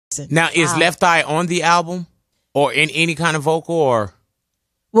Now, is Left Eye on the album or in any kind of vocal or?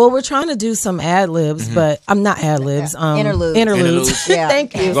 Well, we're trying to do some ad-libs, but I'm not ad-libs. Interludes. Yeah.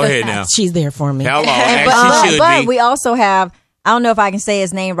 Thank you. Go ahead now. She's there for me. Hello, as she should but be. we also have, I don't know if I can say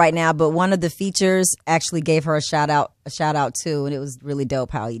his name right now, but one of the features actually gave her a shout out too, and it was really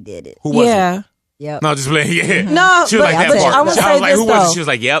dope how he did it. Who was it? Yep. No, just playing. Yeah. No, She was like that part. I would I say was like, this who though. was it? She was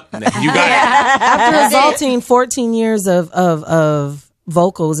like, yep, you got it. After exalting 14 years of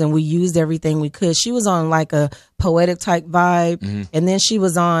vocals and we used everything we could, she was on like a poetic type vibe, and then she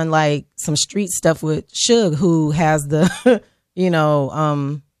was on like some street stuff with Suge, who has the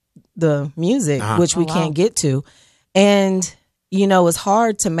the music, which we can't get to, and it's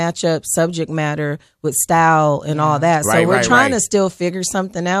hard to match up subject matter with style and all that. So we're trying to still figure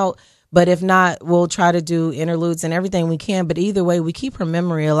something out. But if not, we'll try to do interludes and everything we can. But either way, we keep her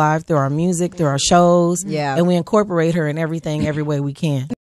memory alive through our music, through our shows. Yeah. And we incorporate her in everything, every way we can.